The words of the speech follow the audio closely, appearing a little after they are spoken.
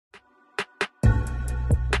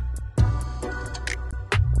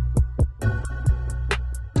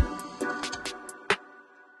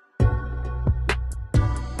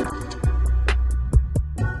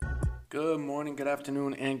Good morning, good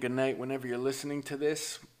afternoon, and good night whenever you're listening to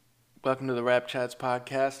this. Welcome to the Rap Chats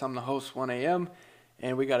podcast. I'm the host, 1AM,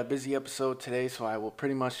 and we got a busy episode today, so I will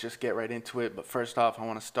pretty much just get right into it. But first off, I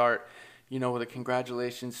want to start, with a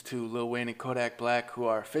congratulations to Lil Wayne and Kodak Black, who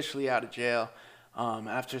are officially out of jail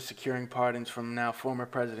after securing pardons from now former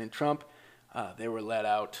President Trump. They were let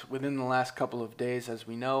out within the last couple of days, as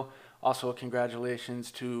we know. Also,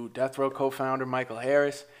 congratulations to Death Row co-founder Michael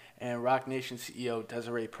Harris and Roc Nation CEO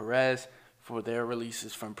Desiree Perez for their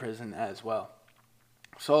releases from prison as well.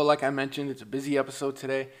 So, like I mentioned, it's a busy episode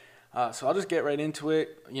today. So I'll just get right into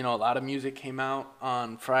it. A lot of music came out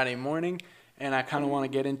on Friday morning, and I kind of want to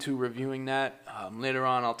get into reviewing that. Later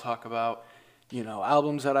on, I'll talk about,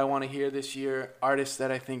 albums that I want to hear this year, artists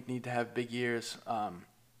that I think need to have big years,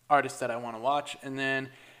 artists that I want to watch, and then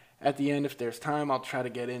at the end, if there's time, I'll try to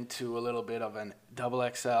get into a little bit of an double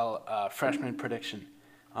XL freshman prediction,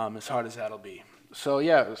 as hard as that'll be. So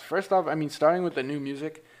yeah, first off, starting with the new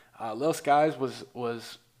music, Lil Skies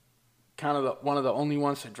was kind of one of the only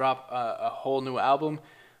ones to drop a whole new album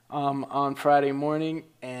on Friday morning,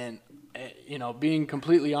 and being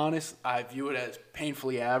completely honest, I view it as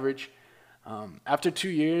painfully average. After 2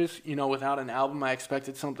 years, without an album, I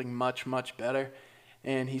expected something much, much better.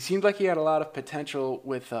 And he seemed like he had a lot of potential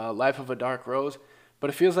with Life of a Dark Rose, but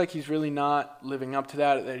it feels like he's really not living up to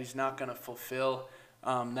that he's not going to fulfill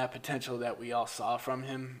that potential that we all saw from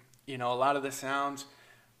him. A lot of the sounds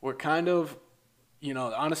were kind of,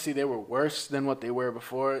 honestly, they were worse than what they were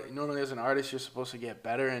before. Normally as an artist, you're supposed to get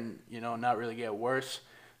better and, not really get worse.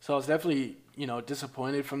 So I was definitely,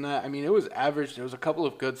 disappointed from that. It was average. There was a couple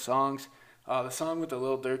of good songs. The song with the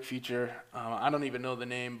Lil Durk feature, I don't even know the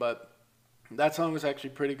name, but that song was actually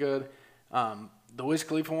pretty good. The Wiz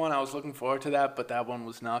Khalifa one, I was looking forward to that, but that one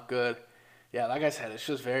was not good. Yeah, like I said, it's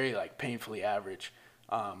just very painfully average.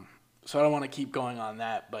 So I don't want to keep going on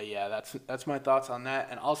that, but yeah, that's my thoughts on that.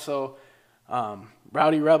 And also,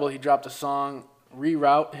 Rowdy Rebel, he dropped a song,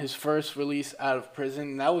 Reroute, his first release out of prison.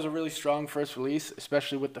 And that was a really strong first release,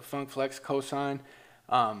 especially with the Funk Flex cosign.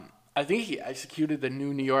 I think he executed the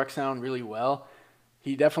new New York sound really well.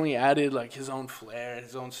 He definitely added his own flair,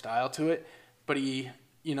 his own style to it, but he,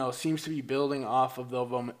 seems to be building off of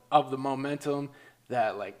the momentum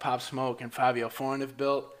that Pop Smoke and Fabio Foreign have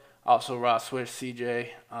built. Also Ross Swish, CJ,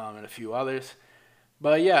 and a few others.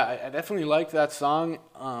 But yeah, I definitely liked that song,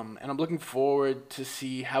 and I'm looking forward to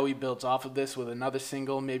see how he builds off of this with another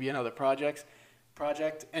single, maybe another project.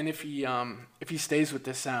 And if he stays with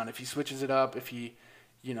this sound, if he switches it up, if he,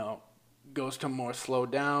 goes to more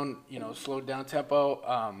slowed down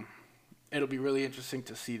tempo, it'll be really interesting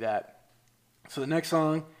to see that. So the next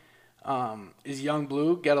song is Young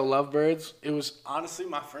Blue, Ghetto Lovebirds. It was honestly,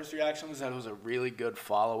 my first reaction was that it was a really good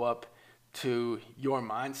follow-up to Your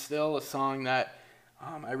Mind Still, a song that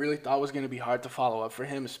I really thought was going to be hard to follow up for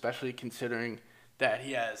him, especially considering that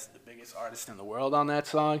he has the biggest artist in the world on that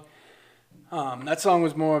song. That song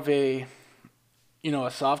was more of a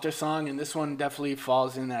softer song, and this one definitely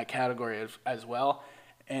falls in that category as well.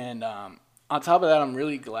 And on top of that, I'm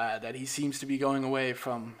really glad that he seems to be going away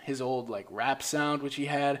from his old rap sound, which he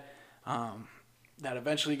had, that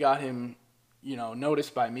eventually got him,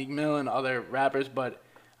 noticed by Meek Mill and other rappers. But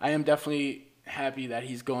I am definitely happy that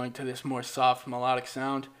he's going to this more soft, melodic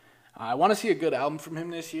sound. I want to see a good album from him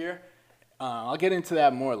this year. I'll get into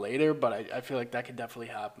that more later, but I feel like that could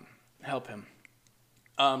definitely help him.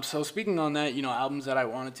 So speaking on that, albums that I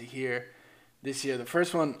wanted to hear this year. The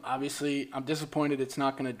first one, obviously, I'm disappointed it's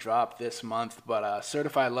not going to drop this month, but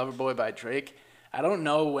Certified Lover Boy by Drake. I don't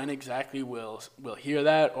know when exactly we'll hear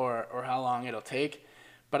that or how long it'll take,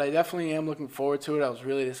 but I definitely am looking forward to it. I was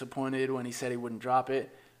really disappointed when he said he wouldn't drop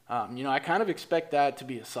it. I kind of expect that to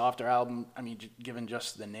be a softer album. Given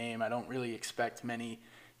just the name, I don't really expect many,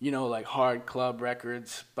 hard club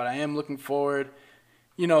records, but I am looking forward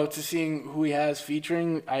to seeing who he has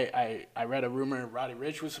featuring. I read a rumor Roddy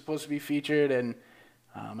Ricch was supposed to be featured, and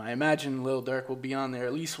I imagine Lil Durk will be on there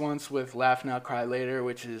at least once with Laugh Now, Cry Later,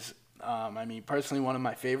 which is, personally one of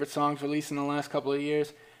my favorite songs released in the last couple of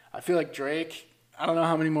years. I feel like Drake, I don't know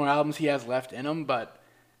how many more albums he has left in him, but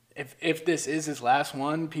if this is his last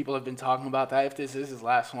one, people have been talking about that. If this is his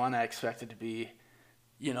last one, I expect it to be,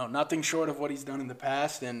 nothing short of what he's done in the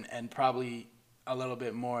past and probably a little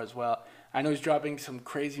bit more as well. I know he's dropping some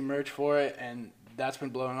crazy merch for it, and that's been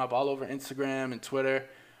blowing up all over Instagram and Twitter.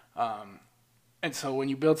 And so when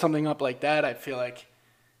you build something up like that, I feel like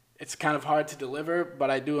it's kind of hard to deliver,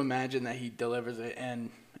 but I do imagine that he delivers it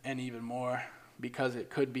and even more because it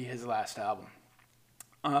could be his last album.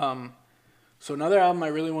 So another album I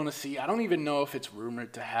really want to see, I don't even know if it's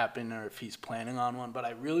rumored to happen or if he's planning on one, but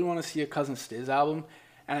I really want to see a Cousin Stiz album.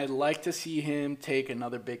 and I'd like to see him take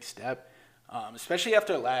another big step, especially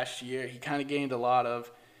after last year. He kind of gained a lot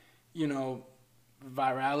of, you know,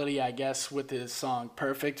 virality, I guess, with his song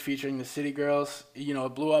 "Perfect" featuring the City Girls. You know,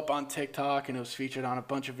 it blew up on TikTok and it was featured on a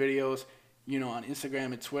bunch of videos, you know, on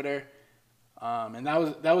Instagram and Twitter. And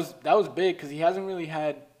that was big because he hasn't really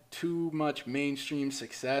had too much mainstream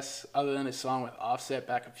success other than his song with Offset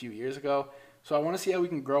back a few years ago. So I want to see how we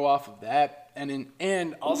can grow off of that,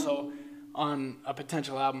 and also on a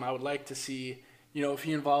potential album, I would like to see, you know, if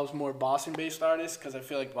he involves more Boston-based artists, because I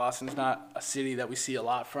feel like Boston's not a city that we see a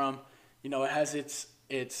lot from. You know, it has its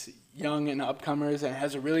young and upcomers, and it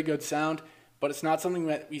has a really good sound, but it's not something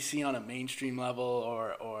that we see on a mainstream level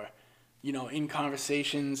or you know, in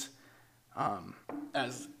conversations,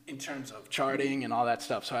 as in terms of charting and all that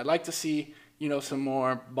stuff. So I'd like to see, you know, some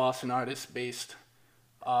more Boston artists based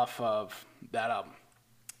off of that album.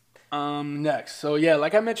 Next, so yeah,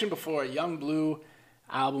 like I mentioned before, Young Blue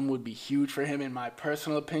album would be huge for him in my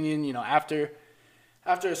personal opinion. You know, after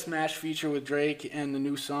a smash feature with Drake and the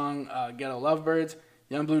new song Ghetto Lovebirds,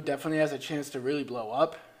 Young Blue definitely has a chance to really blow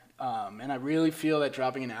up. And I really feel that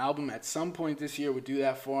dropping an album at some point this year would do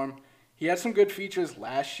that for him. He had some good features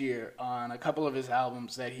last year on a couple of his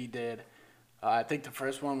albums that he did. I think the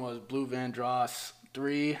first one was Blue Vandross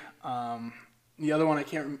 3. The other one I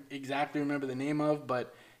can't exactly remember the name of,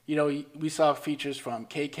 but you know, we saw features from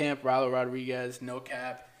K-Camp, Ralo Rodriguez, No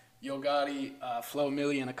Cap, Yo Gotti, Flo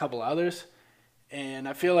Milli, and a couple others. And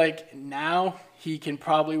I feel like now he can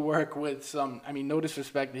probably work with some, I mean, no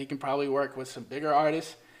disrespect, but he can probably work with some bigger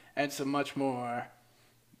artists and some much more,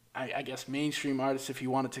 I guess, mainstream artists if he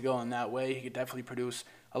wanted to go in that way. He could definitely produce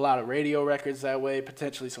a lot of radio records that way,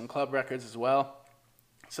 potentially some club records as well.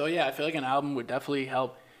 So yeah, I feel like an album would definitely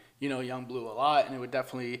help, you know, Young Blue a lot, and it would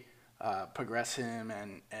definitely progress him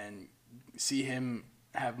and see him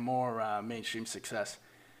have more mainstream success.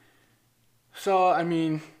 So I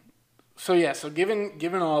mean, so yeah, so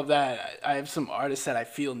given all of that, I have some artists that I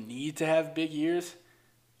feel need to have big years.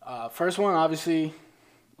 First one, obviously,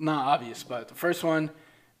 not obvious, but the first one,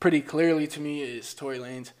 pretty clearly to me, is Tory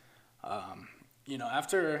Lanez. You know,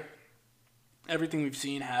 after everything we've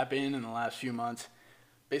seen happen in the last few months,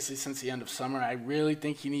 basically since the end of summer, I really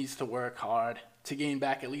think he needs to work hard to gain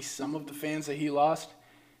back at least some of the fans that he lost.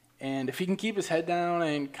 And if he can keep his head down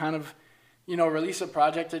and kind of, you know, release a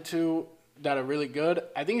project or two that are really good,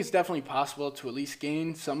 I think it's definitely possible to at least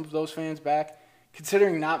gain some of those fans back,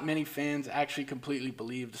 considering not many fans actually completely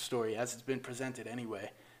believe the story as it's been presented anyway.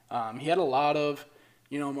 He had a lot of,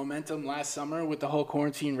 you know, momentum last summer with the whole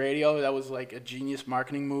quarantine radio. That was like a genius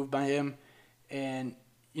marketing move by him. And,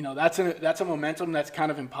 you know, that's a momentum that's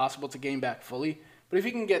kind of impossible to gain back fully. But if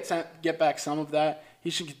he can get back some of that, he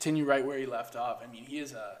should continue right where he left off. I mean, he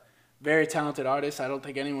is a very talented artist. I don't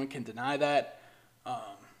think anyone can deny that.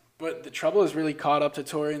 But the trouble has really caught up to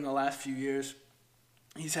Tory in the last few years.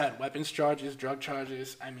 He's had weapons charges, drug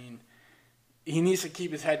charges. I mean, he needs to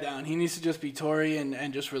keep his head down. He needs to just be Tory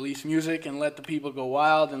and just release music and let the people go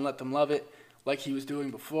wild and let them love it like he was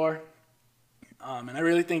doing before. And I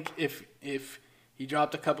really think if he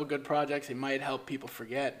dropped a couple good projects, it might help people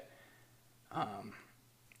forget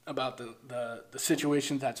about the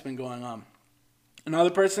situation that's been going on.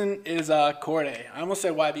 Another person is Cordae. I almost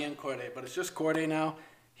said YBN Cordae, but it's just Cordae now.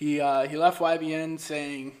 He left YBN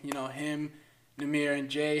saying, you know, him, Namir, and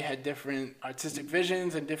Jay had different artistic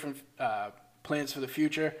visions and different plans for the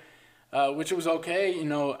future, which was okay. You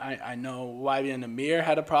know, I know YBN and Namir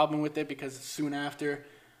had a problem with it because soon after,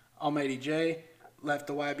 Almighty Jay left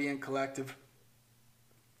the YBN collective.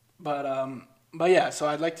 But yeah, so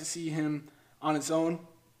I'd like to see him on his own.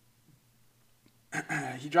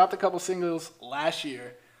 He dropped a couple singles last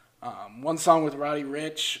year. One song with Roddy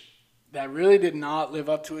Ricch that really did not live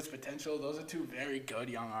up to its potential. Those are two very good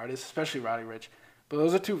young artists, especially Roddy Ricch. But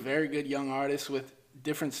those are two very good young artists with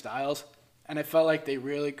different styles. And I felt like they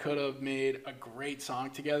really could have made a great song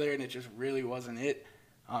together, and it just really wasn't it.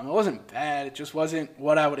 It wasn't bad. It just wasn't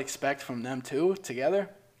what I would expect from them two together.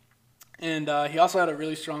 And he also had a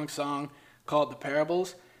really strong song called The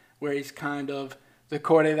Parables, where he's kind of the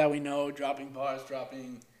Cordae that we know, dropping bars,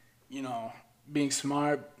 you know, being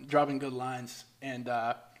smart, dropping good lines.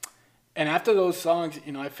 And after those songs,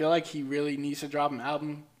 you know, I feel like he really needs to drop an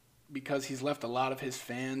album because he's left a lot of his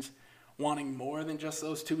fans wanting more than just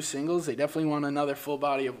those two singles. They definitely want another full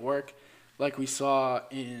body of work like we saw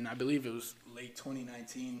in, I believe it was late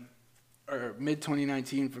 2019 or mid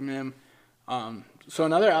 2019 from him. So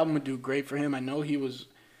another album would do great for him. I know he was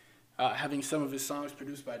having some of his songs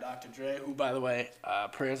produced by Dr. Dre, who, by the way,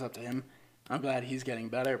 prayers up to him. I'm glad he's getting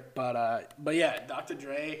better. But yeah, Dr.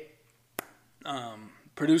 Dre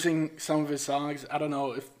producing some of his songs. I don't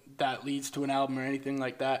know if that leads to an album or anything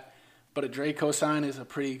like that, but a Dre cosign is a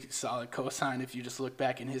pretty solid cosign if you just look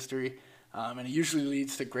back in history, and it usually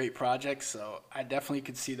leads to great projects. So I definitely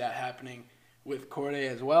could see that happening with Cordae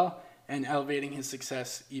as well and elevating his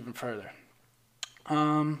success even further.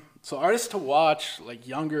 So artists to watch, like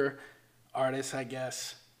younger artists, I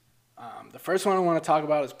guess. The first one I want to talk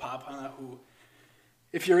about is Pop Hunter, who,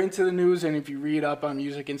 if you're into the news and if you read up on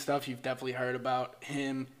music and stuff, you've definitely heard about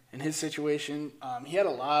him and his situation. He had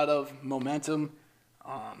a lot of momentum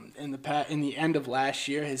in the end of last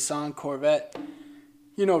year. His song Corvette,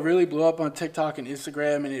 really blew up on TikTok and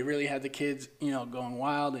Instagram, and it really had the kids, going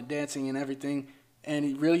wild and dancing and everything. And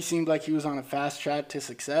he really seemed like he was on a fast track to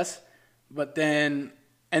success. But then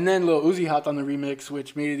Lil Uzi hopped on the remix,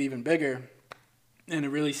 which made it even bigger. And it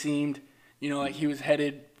really seemed, like he was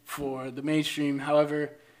headed for the mainstream.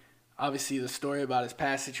 However, obviously the story about his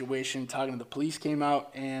past situation, talking to the police, came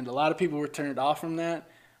out, and a lot of people were turned off from that.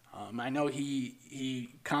 I know he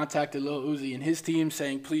contacted Lil Uzi and his team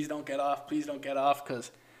saying, please don't get off,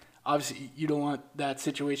 because obviously you don't want that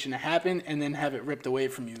situation to happen and then have it ripped away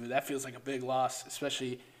from you. That feels like a big loss,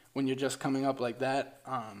 especially when you're just coming up like that.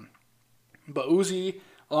 But Uzi,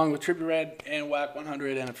 along with Trippie Redd and Wack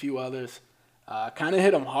 100 and a few others, kind of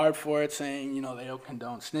hit him hard for it, saying, they don't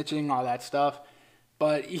condone snitching, all that stuff.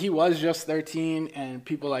 But he was just 13, and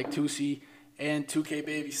people like Tusi and 2K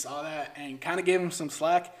Baby saw that and kind of gave him some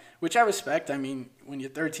slack, which I respect. I mean, when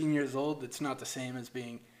you're 13 years old, it's not the same as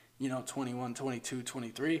being, 21, 22,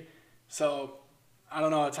 23. So, I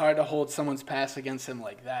don't know, it's hard to hold someone's past against him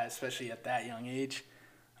like that, especially at that young age.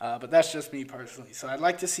 But that's just me personally. So I'd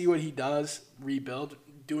like to see what he does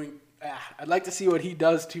I'd like to see what he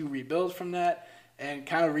does to rebuild from that and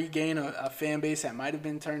kind of regain a fan base that might have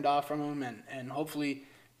been turned off from him and hopefully,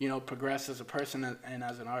 progress as a person and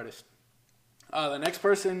as an artist. The next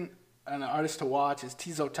person and an artist to watch is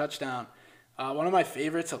Teezo Touchdown. One of my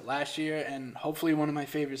favorites of last year and hopefully one of my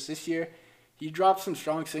favorites this year. He dropped some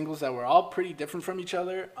strong singles that were all pretty different from each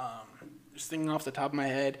other. Just thinking off the top of my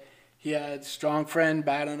head, he had Strong Friend,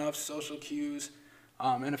 Bad Enough, Social Cues,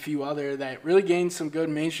 and a few other that really gained some good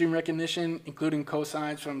mainstream recognition, including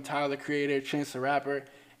cosigns from Tyler the Creator, Chance the Rapper,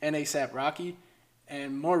 and A$AP Rocky.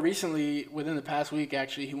 And more recently, within the past week,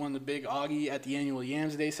 actually, he won the Big Augie at the annual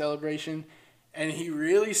Yams Day celebration. And he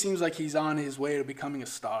really seems like he's on his way to becoming a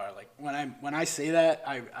star. Like, when I say that,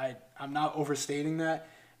 I'm not overstating that.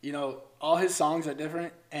 All his songs are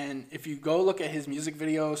different. And if you go look at his music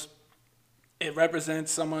videos, it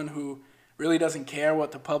represents someone who really doesn't care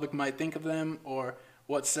what the public might think of them or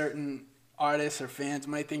what certain artists or fans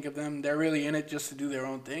might think of them. They're really in it just to do their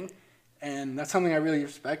own thing. And that's something I really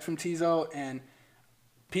respect from Teezo. And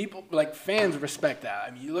people, like fans, respect that.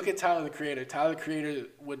 I mean, you look at Tyler the Creator. Tyler the Creator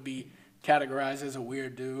would be categorized as a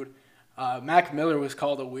weird dude. Mac Miller was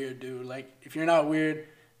called a weird dude. Like, if you're not weird,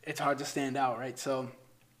 it's hard to stand out, right? So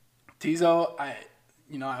Teezo,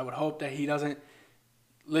 I would hope that he doesn't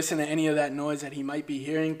listen to any of that noise that he might be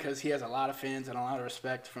hearing, because he has a lot of fans and a lot of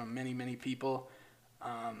respect from many, many people.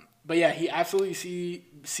 But yeah, he absolutely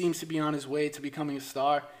seems to be on his way to becoming a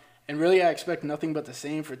star. And really, I expect nothing but the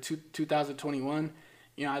same for 2021.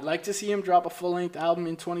 I'd like to see him drop a full-length album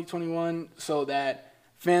in 2021 so that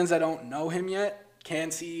fans that don't know him yet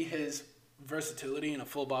can see his versatility in a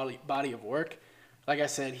full body of work. Like I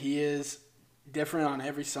said, he is different on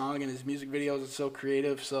every song, and his music videos are so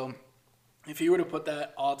creative. So if he were to put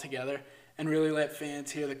that all together and really let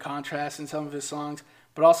fans hear the contrast in some of his songs,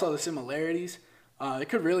 but also the similarities, it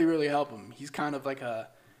could really, really help him. He's kind of like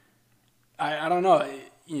I don't know,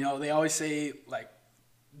 they always say, like,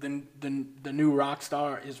 the new rock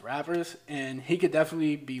star is rappers, and he could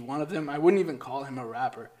definitely be one of them. I wouldn't even call him a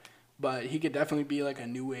rapper, but he could definitely be like a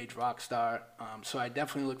new age rock star. So I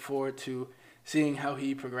definitely look forward to seeing how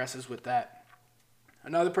he progresses with that.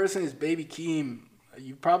 Another person is Baby Keem.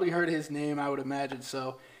 You've probably heard his name, I would imagine.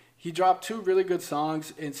 So he dropped 2 really good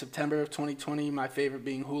songs in September of 2020, my favorite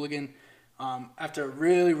being Hooligan, after a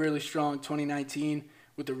really, really strong 2019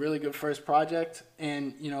 with a really good first project.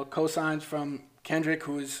 And, cosigns from Kendrick,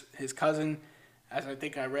 who is his cousin, as I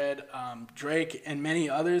think I read, Drake, and many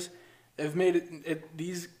others, have made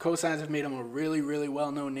these cosigns have made him a really, really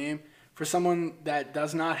well-known name for someone that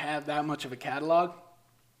does not have that much of a catalog.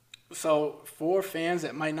 So for fans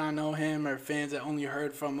that might not know him, or fans that only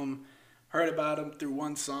heard about him through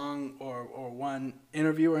one song or one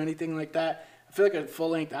interview or anything like that, I feel like a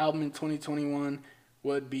full-length album in 2021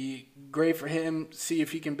 would be great for him. See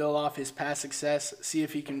if he can build off his past success, see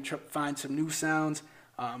if he can find some new sounds,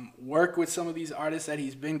 work with some of these artists that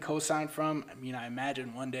he's been co-signed from. I mean, I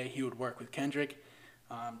imagine one day he would work with Kendrick.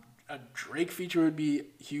 a Drake feature would be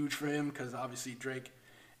huge for him because obviously Drake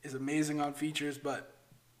is amazing on features, but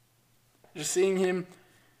just seeing him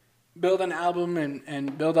build an album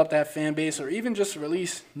and build up that fan base, or even just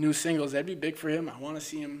release new singles, that'd be big for him. I want to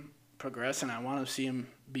see him progress, and I want to see him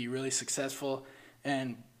be really successful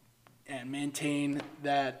and maintain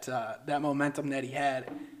that that momentum that he had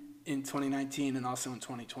in 2019 and also in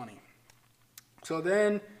 2020. So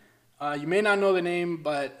then, you may not know the name,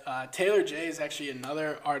 but Taylor J is actually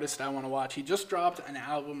another artist I want to watch. He just dropped an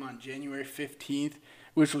album on January 15th,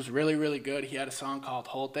 which was really, really good. He had a song called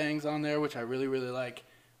Whole Things on there, which I really, really like.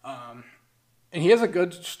 And he has a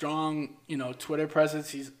good, strong, Twitter presence.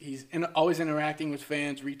 He's always interacting with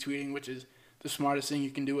fans, retweeting, which is the smartest thing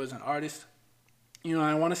you can do as an artist.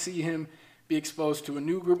 I want to see him be exposed to a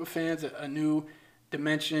new group of fans, a new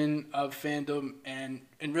dimension of fandom, and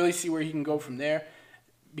really see where he can go from there.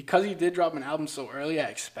 Because he did drop an album so early, I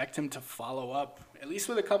expect him to follow up, at least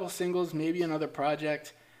with a couple singles, maybe another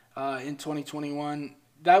project in 2021.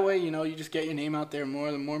 That way, you just get your name out there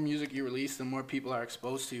more. The more music you release, the more people are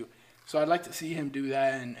exposed to you. So I'd like to see him do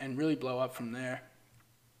that and really blow up from there.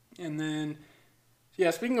 And then,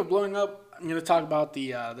 speaking of blowing up, I'm going to talk about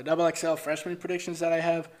the XXL freshman predictions that I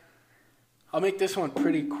have. I'll make this one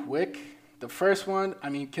pretty quick. The first one,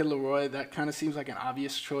 Kid Laroi, that kind of seems like an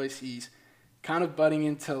obvious choice. He's kind of budding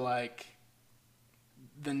into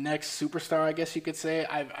the next superstar, I guess you could say.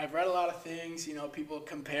 I've read a lot of things. People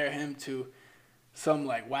compare him to some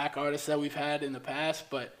whack artists that we've had in the past,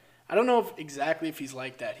 but I don't know exactly if he's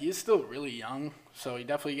like that. He is still really young, so he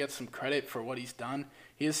definitely gets some credit for what he's done.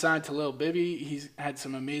 He is signed to Lil Bibby. He's had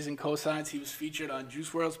some amazing co-signs. He was featured on Juice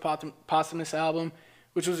WRLD's posthumous album,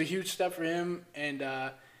 which was a huge step for him. And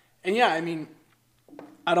I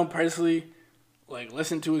don't personally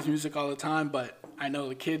listen to his music all the time, but I know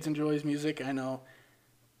the kids enjoy his music. I know,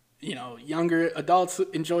 younger adults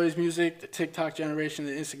enjoy his music, the TikTok generation,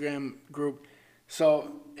 the Instagram group.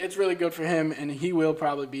 So it's really good for him, and he will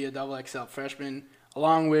probably be a XXL freshman,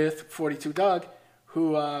 along with 42 Dugg,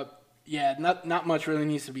 who, not much really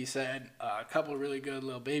needs to be said. A couple of really good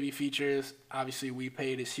Lil Baby features. Obviously, We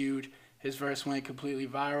Paid is huge. His verse went completely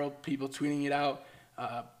viral. People tweeting it out,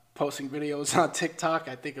 posting videos on TikTok.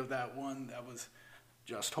 I think of that one that was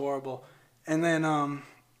just horrible. And then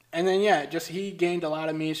he gained a lot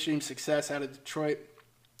of mainstream success out of Detroit.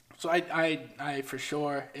 So I for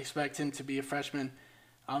sure expect him to be a freshman.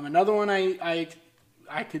 Another one I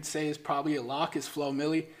could say is probably a lock is Flo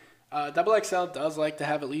Milli. XXL does like to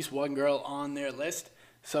have at least one girl on their list,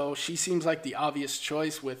 so she seems like the obvious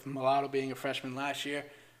choice with Mulatto being a freshman last year.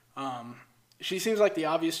 She seems like the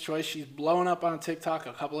obvious choice. She's blown up on TikTok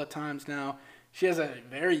a couple of times now. She has a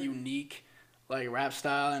very unique rap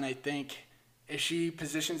style, and I think if she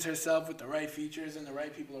positions herself with the right features and the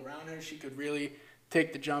right people around her, she could really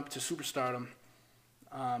take the jump to superstardom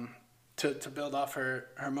to build off her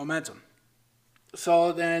momentum.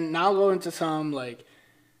 So then now go into some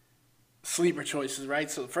sleeper choices, right?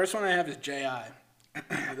 So the first one I have is J.I.,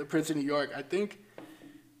 the Prince of New York. I think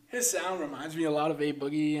his sound reminds me a lot of A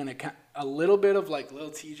Boogie and a little bit of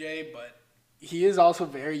Lil TJ, but he is also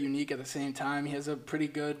very unique at the same time. He has a pretty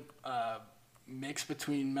good mix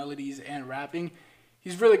between melodies and rapping.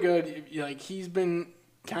 He's really good. He's been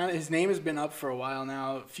his name has been up for a while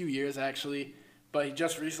now, a few years actually, but he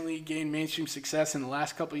just recently gained mainstream success in the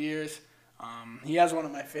last couple of years. He has one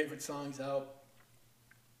of my favorite songs out,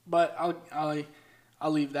 but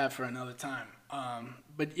I'll leave that for another time.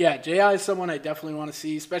 But yeah, J.I. is someone I definitely want to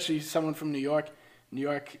see, especially someone from New York. New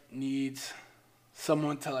York needs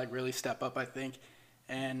someone to really step up, I think,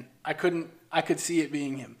 and I could see it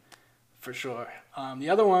being him for sure. The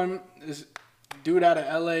other one is dude out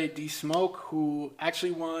of LA, D Smoke, who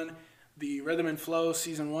actually won the Rhythm and Flow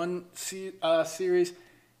Season 1 series,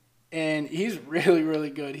 and he's really, really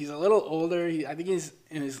good. He's a little older. I think he's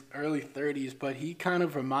in his early 30s, but he kind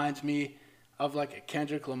of reminds me of a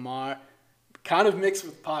Kendrick Lamar, kind of mixed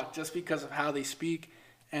with Pac, just because of how they speak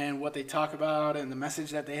and what they talk about and the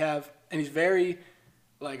message that they have. And he's very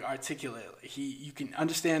articulate. You can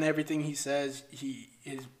understand everything he says.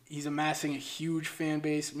 He's amassing a huge fan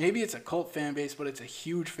base. Maybe it's a cult fan base, but it's a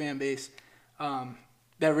huge fan base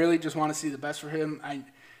that really just want to see the best for him.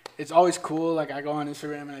 It's always cool. I go on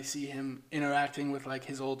Instagram and I see him interacting with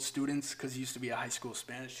his old students because he used to be a high school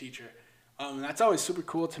Spanish teacher. That's always super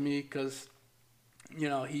cool to me because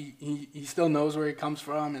he still knows where he comes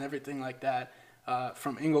from and everything like that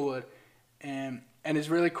from Inglewood, and it's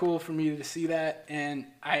really cool for me to see that. And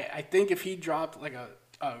I think if he dropped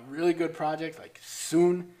a really good project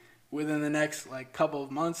soon, within the next couple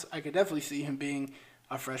of months, I could definitely see him being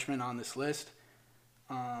a freshman on this list.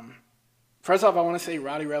 First off, I want to say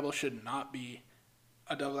Roddy Rebel should not be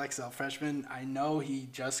a double XL freshman. I know he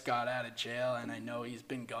just got out of jail, and I know he's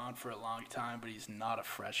been gone for a long time, but he's not a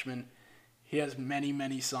freshman. He has many,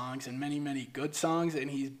 many songs and many, many good songs,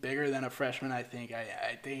 and he's bigger than a freshman. I think.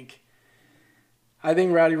 I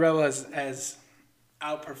think Roddy Rebel has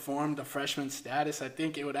outperformed the freshman status. I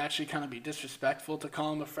think it would actually kind of be disrespectful to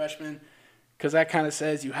call him a freshman because that kind of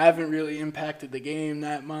says you haven't really impacted the game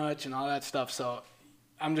that much and all that stuff. So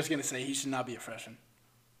I'm just going to say he should not be a freshman.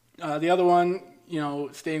 The other one,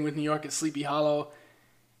 staying with New York, is Sleepy Hollow.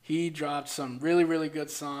 He dropped some really, really good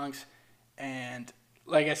songs. And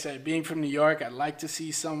like I said, being from New York, I'd like to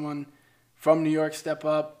see someone from New York step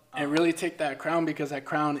up and really take that crown because that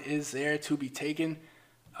crown is there to be taken.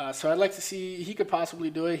 So I'd like to see he could possibly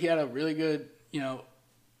do it. He had a really good,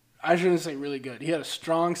 I shouldn't say really good. He had a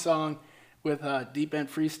strong song with Deep End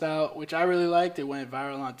Freestyle, which I really liked. It went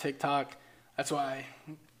viral on TikTok. That's why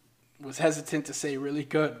I was hesitant to say really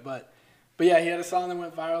good. But yeah, he had a song that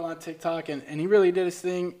went viral on TikTok, and he really did his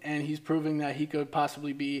thing, and he's proving that he could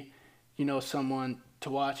possibly be, someone to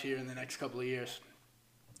watch here in the next couple of years.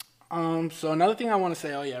 So another thing I want to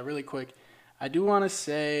say, really quick, I do want to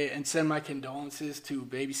say and send my condolences to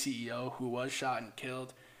Baby CEO, who was shot and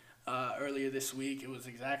killed earlier this week. It was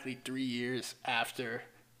exactly 3 years after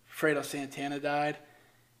Fredo Santana died.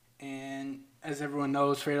 And as everyone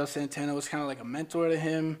knows, Fredo Santana was kind of like a mentor to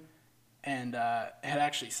him and had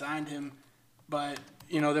actually signed him. But,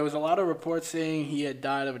 there was a lot of reports saying he had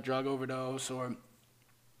died of a drug overdose or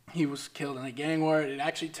he was killed in a gang war. It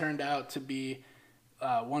actually turned out to be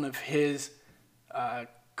one of his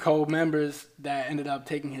co-members that ended up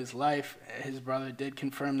taking his life. His brother did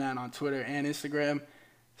confirm that on Twitter and Instagram,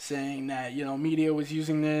 saying that, media was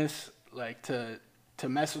using this like to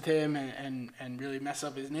mess with him and really mess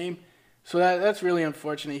up his name. So that's really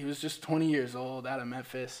unfortunate. He was just 20 years old out of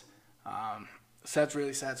Memphis. So that's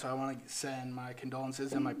really sad. So I want to send my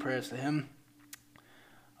condolences and my prayers to him.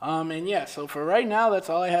 So for right now, that's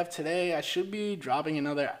all I have today. I should be dropping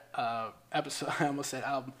another episode. I almost said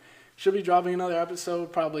album. Should be dropping another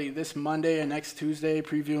episode probably this Monday and next Tuesday,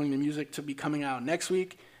 previewing the music to be coming out next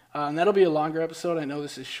week. And that'll be a longer episode. I know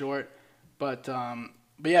this is short, but so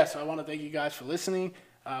I want to thank you guys for listening.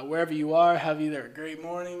 Wherever you are, have either a great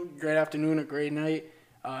morning, great afternoon, or great night.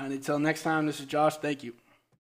 And until next time, this is Josh. Thank you.